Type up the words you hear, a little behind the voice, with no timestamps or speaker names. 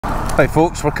Hi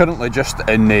folks, we're currently just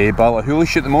in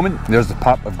Ballachulish at the moment. There's the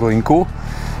Pap of Glencoe,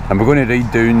 and we're going to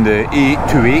ride down the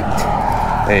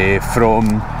A828 from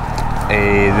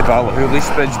the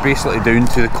Ballachulish bridge basically down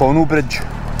to the Connel bridge,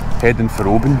 heading for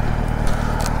Oban.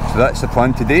 So that's the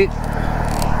plan today.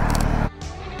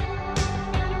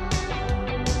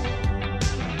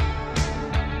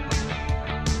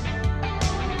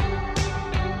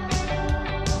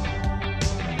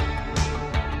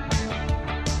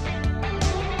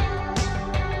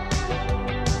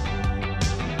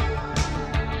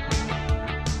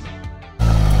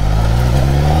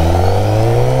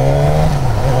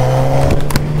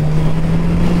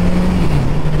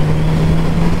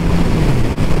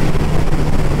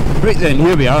 Right then,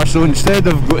 here we are. So instead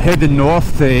of heading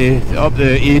north up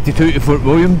the A828 to Fort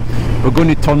William, we're going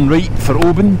to turn right for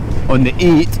Oban on the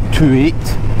A828.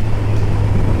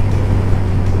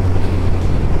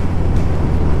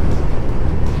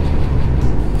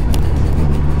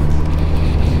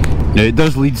 Now it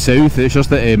does lead south, it's just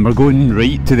that we're going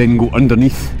right to then go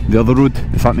underneath the other road,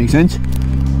 if that makes sense.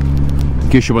 In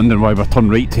case you're wondering why we're turning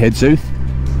right to head south.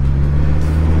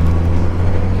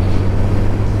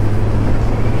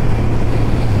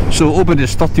 So Oban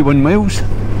is 31 miles.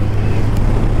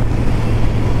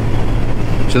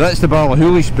 So that's the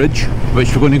Ballachulish bridge,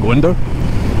 which we're going to go under,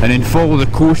 and then follow the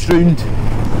coast round.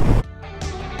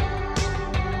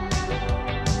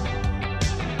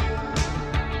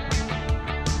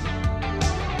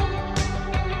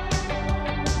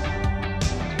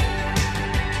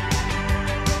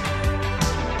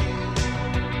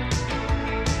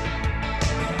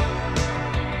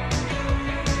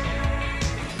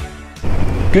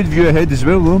 Good view ahead as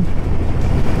well though,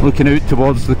 looking out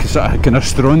towards the kind of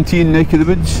Strontian neck of the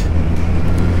woods,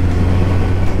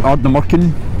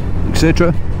 Ardnamurchan,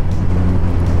 etc.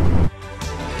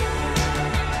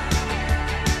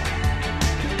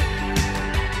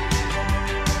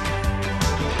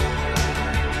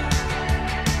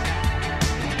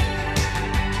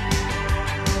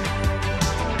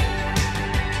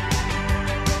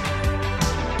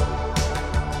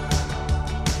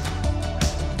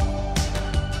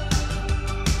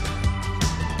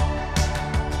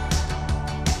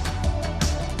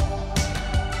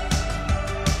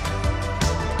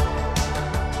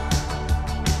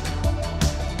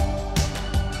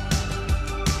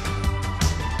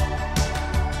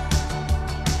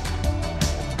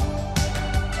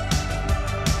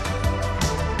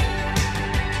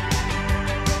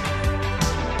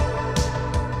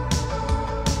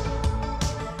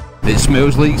 It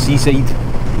smells like seaside.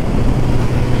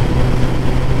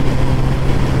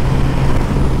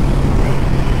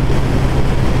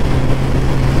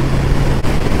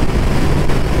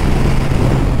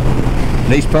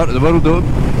 Nice part of the world though.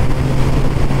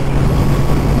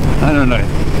 I don't know.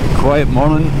 Quiet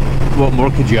morning. What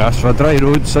more could you ask for? A dry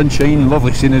road, sunshine,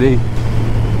 lovely scenery.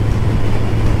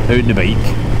 Out on the bike.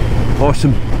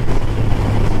 Awesome.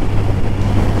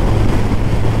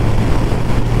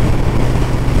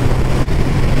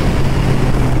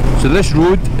 So this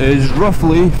road is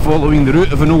roughly following the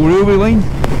route of an old railway line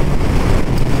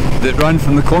that ran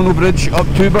from the Connel bridge up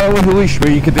to Ballachulish,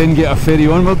 where you could then get a ferry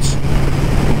onwards.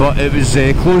 But it was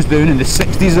closed down in the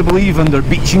 60s, I believe, under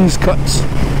Beeching's cuts.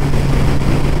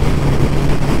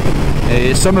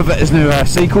 Some of it is now a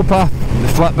cycle path. The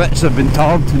flat bits have been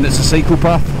tarred and it's a cycle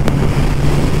path.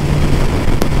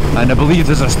 And I believe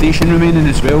there's a station remaining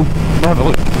as well. We'll have a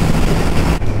look.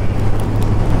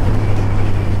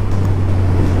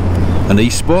 A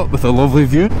nice spot with a lovely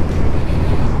view.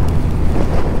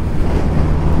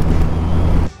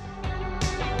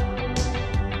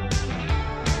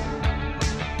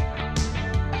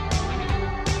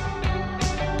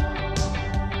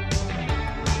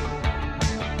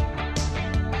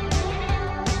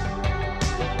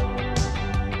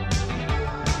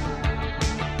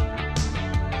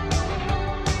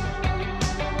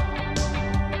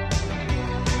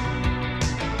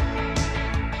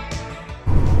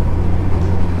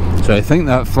 So I think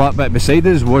that flat bit beside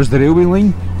us was the railway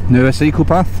line, now a cycle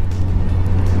path.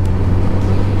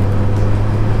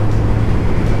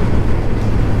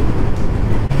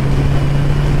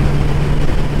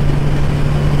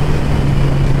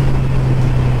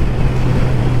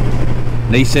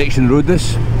 Nice section road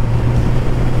this.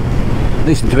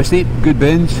 Nice and twisty, good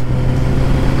bends.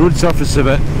 Road surface a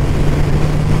bit.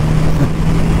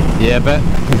 Yeah, a bit.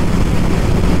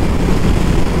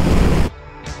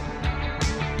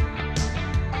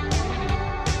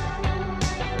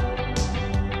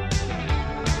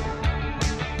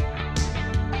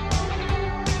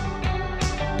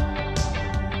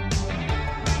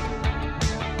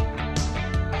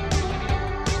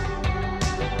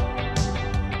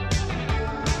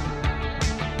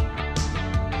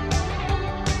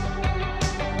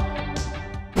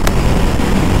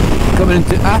 coming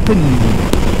into Appin.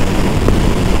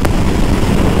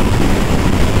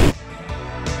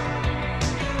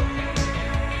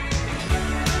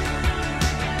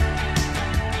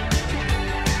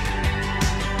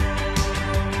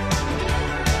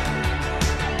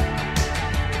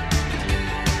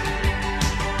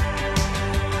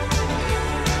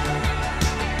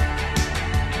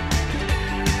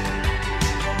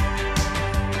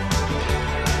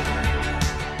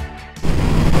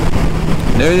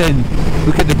 Now then,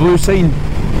 look at the blue sign.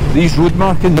 These road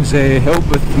markings help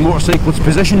with motorcyclists'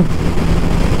 position.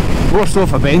 More so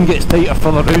if a bend gets tighter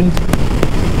further round.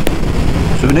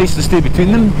 So nice to stay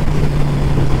between them.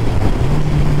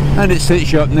 And it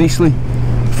sets you up nicely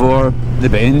for the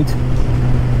bend.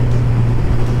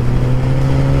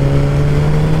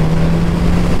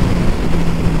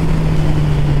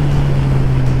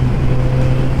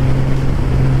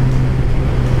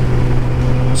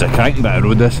 It's a cracking bit of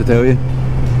road, this, I tell you.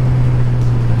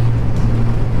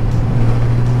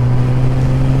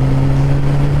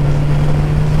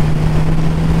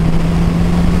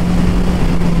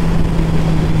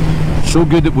 So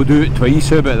good that we'll do it twice,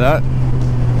 how about that?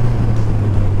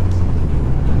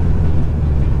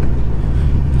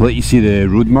 Let you see the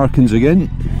road markings again.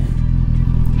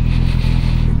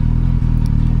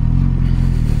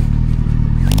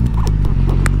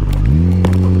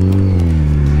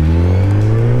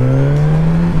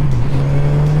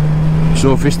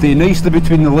 So if we stay nicely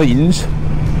between the lines,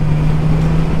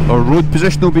 our road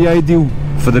position will be ideal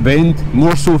for the bend,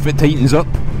 more so if it tightens up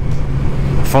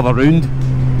further round.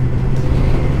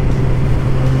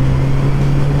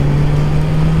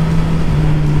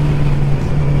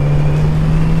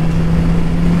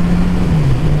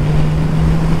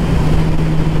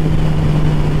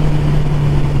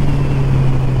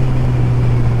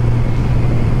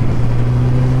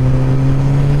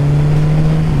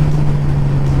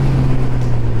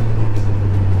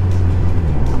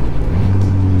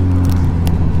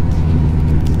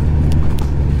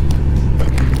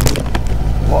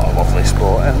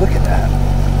 Look at that.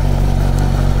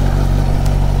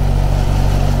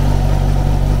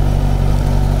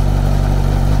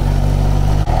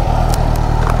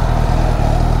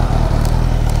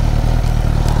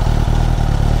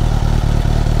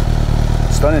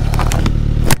 Stunning.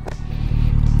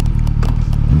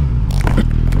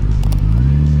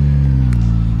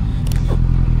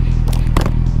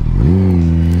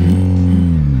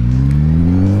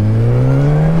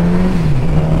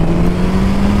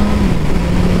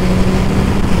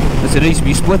 It's a nice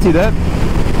wee splitty there.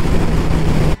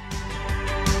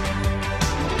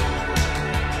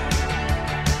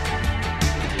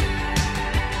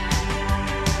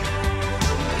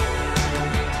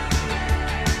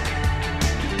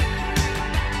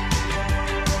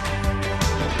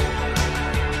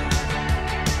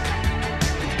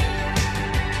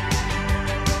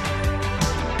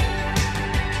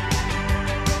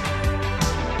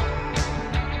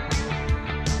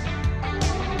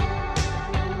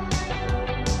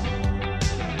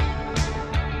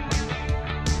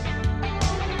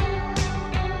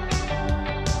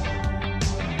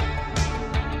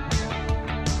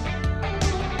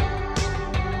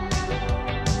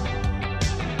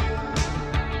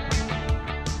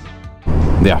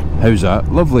 There, how's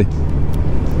that? Lovely.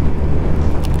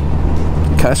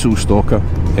 Castle Stalker.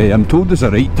 I'm told there's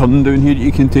a right turn down here that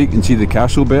you can take and see the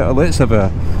castle better. Let's have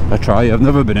a try. I've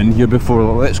never been in here before.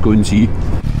 Let's go and see.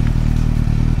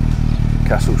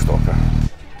 Castle Stalker.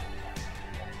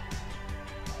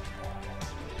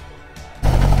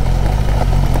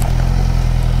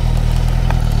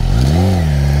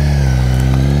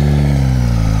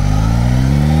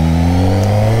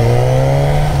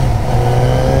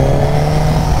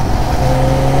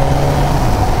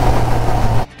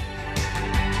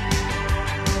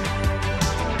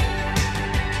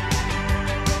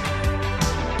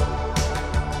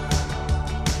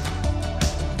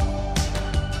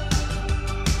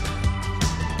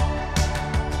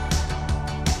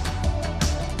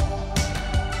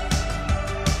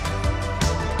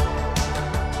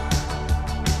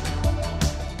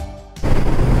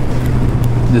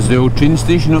 There's the old train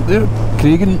station up there,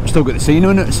 Craigan, still got the sign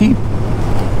on it, see?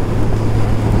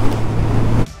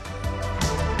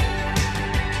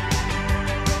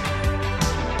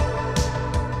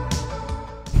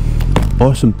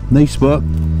 Awesome, nice spot.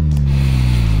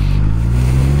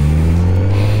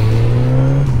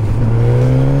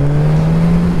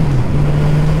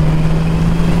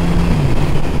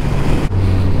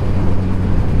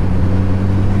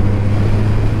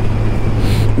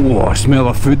 Oh, smell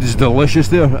of food is delicious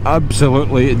there,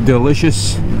 absolutely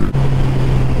delicious.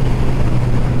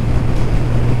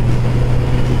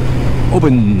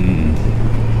 Open!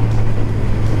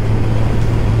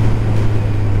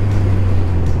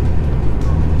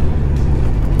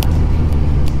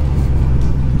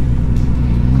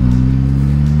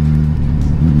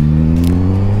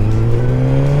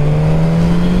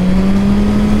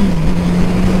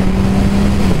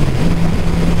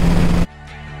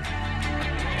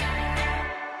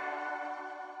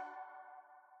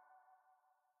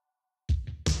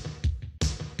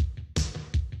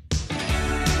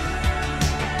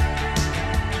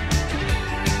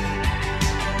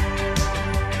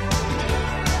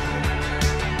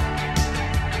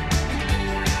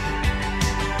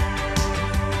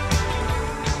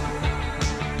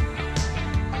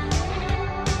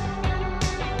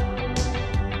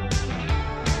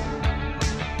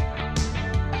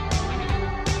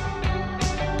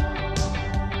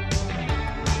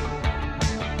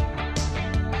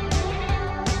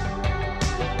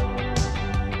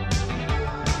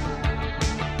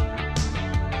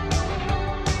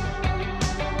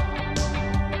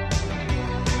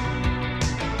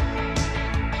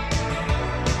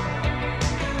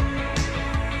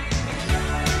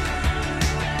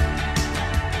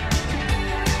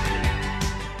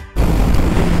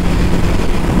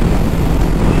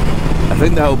 I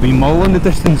think that'll be Mull in the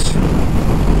distance.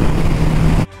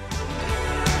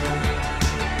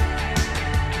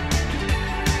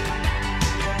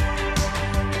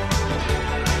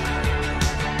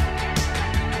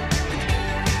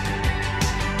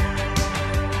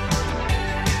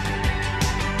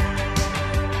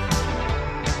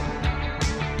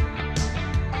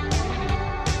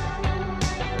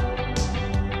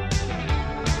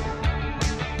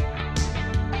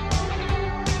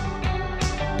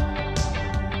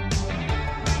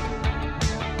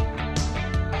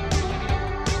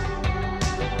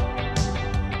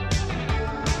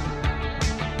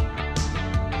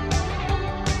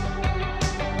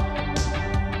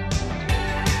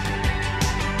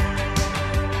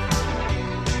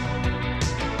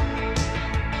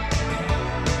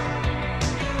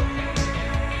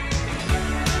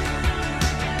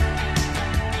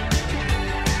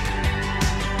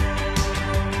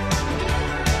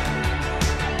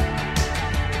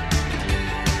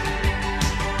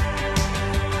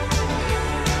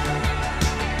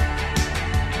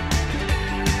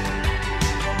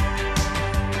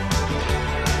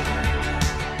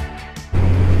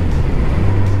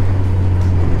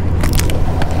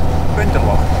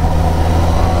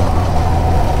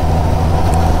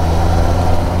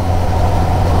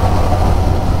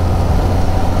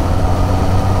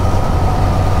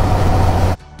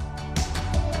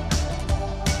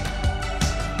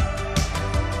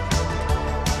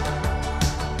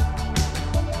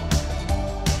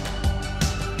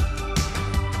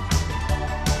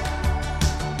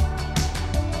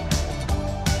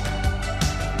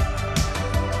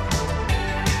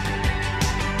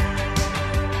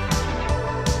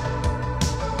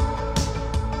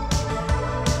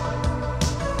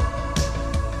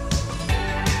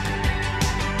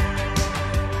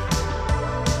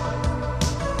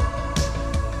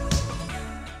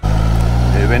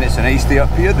 When it's a nice day up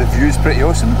here, the view's pretty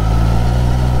awesome.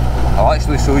 I'll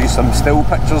actually show you some still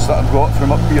pictures that I've got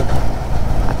from up here.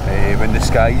 When the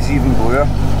sky's even bluer,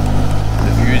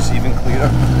 the view's even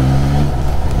clearer.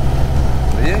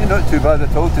 But yeah, not too bad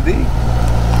at all today.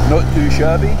 Not too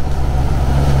shabby.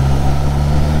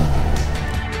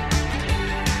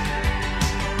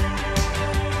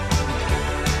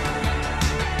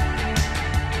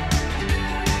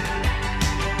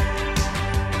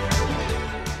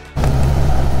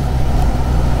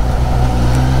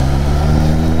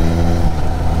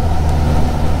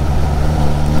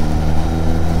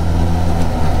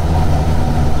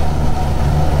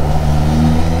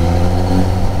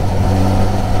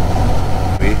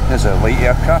 There's a light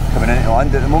aircraft coming in to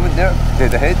land at the moment there,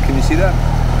 dead ahead, can you see that?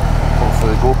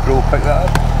 Hopefully the GoPro will pick that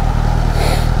up.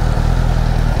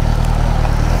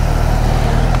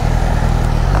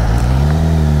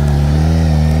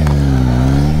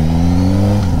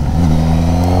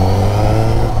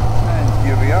 And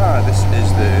here we are, this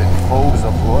is the Falls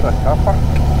of Laura car park.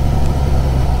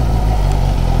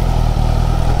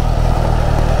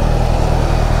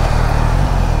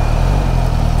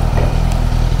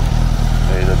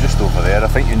 Just over there. I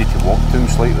think you need to walk to them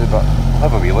slightly, but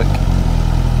have a wee look.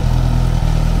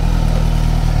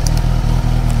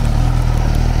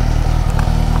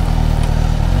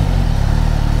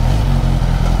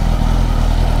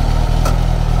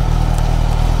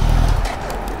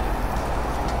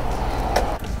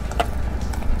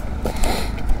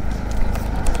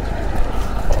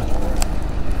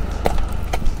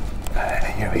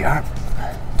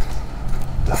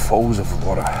 falls of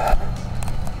water.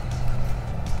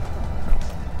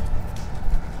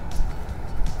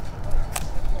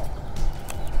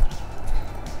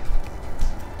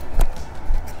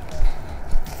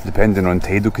 Depending on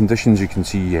tidal conditions, you can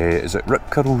see, is it rip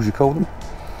curls you call them,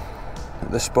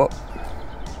 at this spot.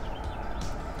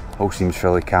 All seems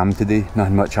fairly calm today,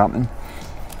 nothing much happening.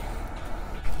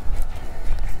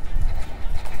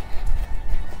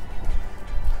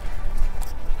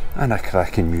 And a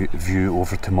cracking view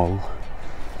over to Mull,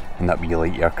 and that wee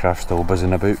light aircraft still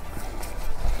buzzing about.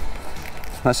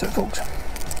 That's it, folks.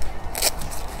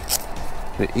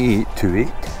 The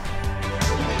A828